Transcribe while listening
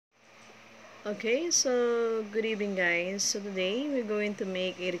Okay, so good evening, guys. So today we're going to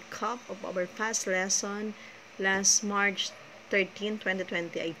make a recap of our past lesson last March 13,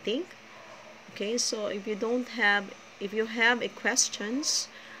 2020, I think. Okay, so if you have a questions,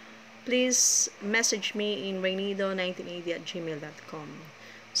 please message me in rainido1980 at gmail.com.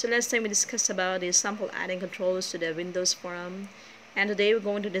 So last time we discussed about the sample adding controls to the Windows forum, and today we're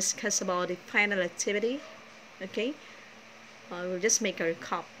going to discuss about the final activity. Okay, we'll just make a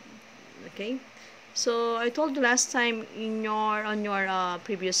recap. Okay, so I told you last time in your on your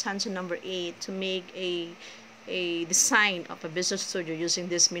previous hands-on number 8 to make a design of a business studio using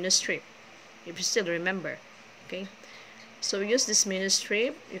this menu strip, if you still remember. Okay, so we use this menu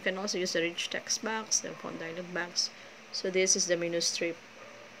strip. You can also use the rich text box, the font dialog box. So this is the menu strip.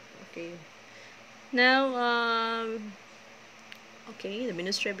 Okay, now okay, the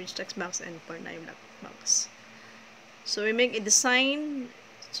menu strip, rich text box, and font dialog box. So we make a design.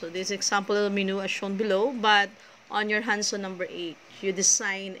 So this example menu as shown below, but on your hands-on number 8, you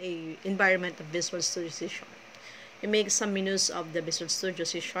design a environment of Visual Studio C Sharp. You make some menus of the Visual Studio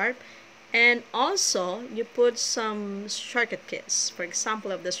C Sharp, and also you put some shortcut keys. For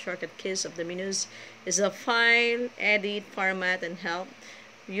example, of the shortcut keys of the menus is a file, edit, format, and help.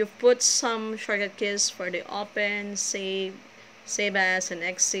 You put some shortcut keys for the open, save as, and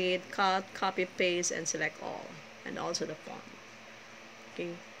exit, cut, copy, paste, and select all, and also the font.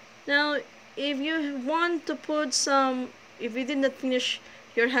 Okay, now if you want to put some, if you did not finish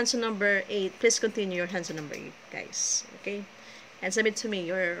your hands-on number 8, please continue your hands-on number 8, guys. Okay, and submit to me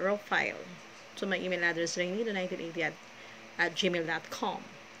your raw file to my email address rainido1980 at gmail.com.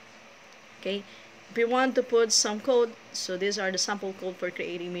 Okay, if you want to put some code, so these are the sample code for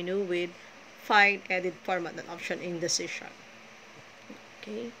creating menu with file, edit, format, and option in the C Sharp.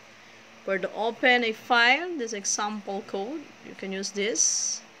 Okay, for the open a file, this example code, you can use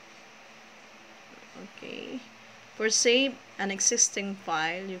this. Okay, for save an existing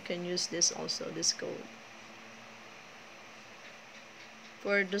file, you can use this also, this code.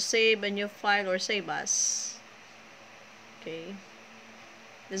 For to save a new file or save as, okay,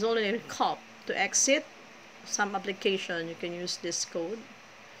 there's only a cop. To exit some application, you can use this code.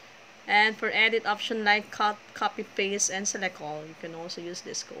 And for edit option like cut, copy, paste, and select all, you can also use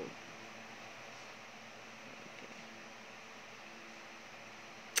this code.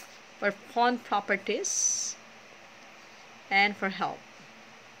 For font properties and for help.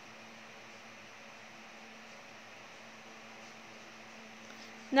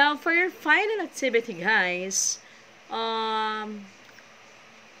 Now for your final activity, guys,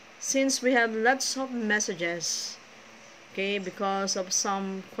 since we have lots of messages, okay, because of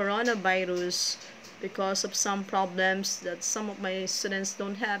some coronavirus, because of some problems that some of my students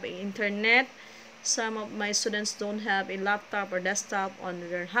don't have internet, some of my students don't have a laptop or desktop on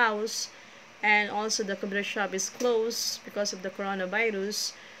their house, and also the computer shop is closed because of the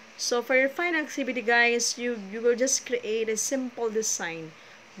coronavirus. So for your final activity, guys, you will just create a simple design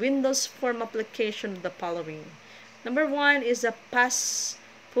Windows form application of the following. Number 1 is a fast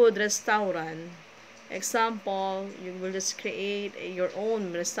food restaurant. Example, you will just create your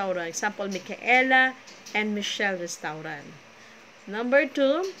own restaurant. Example, Michaela and Michelle restaurant. Number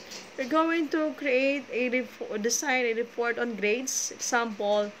 2, you're going to create design a report on grades.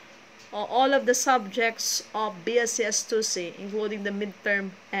 Example, all of the subjects of BSCS 2C, including the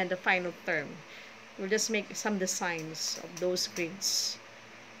midterm and the final term. We'll just make some designs of those grades.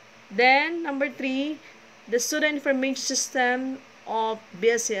 Then, number 3, the student information system of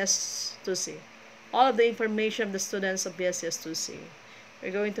BSCS 2C. All of the information of the students of BSCS 2C.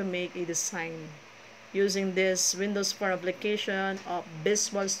 We're going to make a design using this Windows Form application of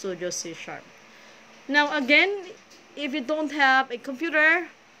Visual Studio C Sharp. Now again, if you don't have a computer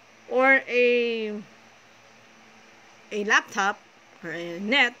or a laptop or a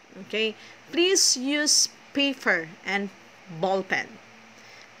net, okay, please use paper and ball pen.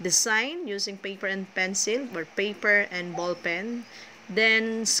 Design using paper and pencil or paper and ball pen.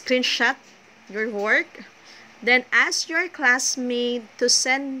 Then screenshot your work. Then ask your classmate to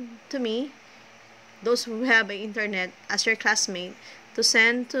send to me, those who have the internet, ask your classmate to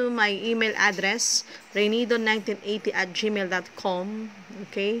send to my email address rainido1980 at gmail.com.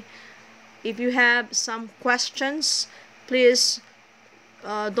 Okay, if you have some questions, please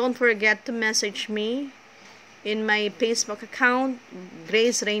don't forget to message me in my Facebook account,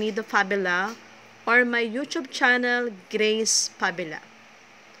 Grace Rainido Fabula, or my YouTube channel, Grace Fabula.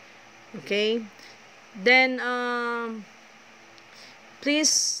 Okay, then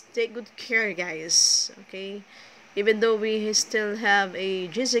please take good care, guys. Okay, even though we still have a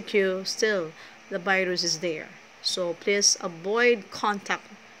GCQ, still the virus is there, so please avoid contact.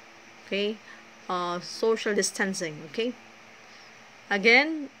 Okay, social distancing. Okay,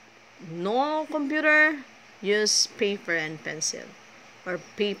 again, no computer, use paper and pencil, or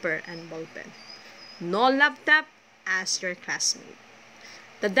paper and ball pen. No laptop, ask your classmate.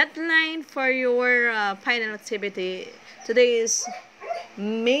 The deadline for your final activity today is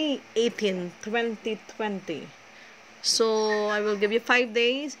May 18, 2020. So I will give you 5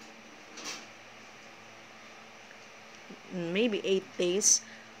 days, maybe 8 days.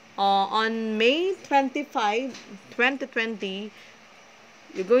 On May 25, 2020,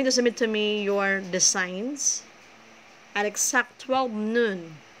 you're going to submit to me your designs at exact 12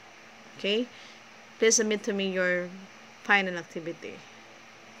 noon. Okay? Please submit to me your final activity.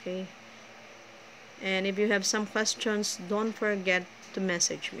 Okay? And if you have some questions, don't forget to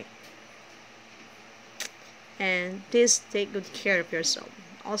message me. And please take good care of yourself,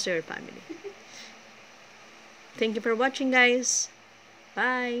 also your family. Thank you for watching, guys.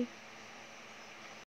 Bye.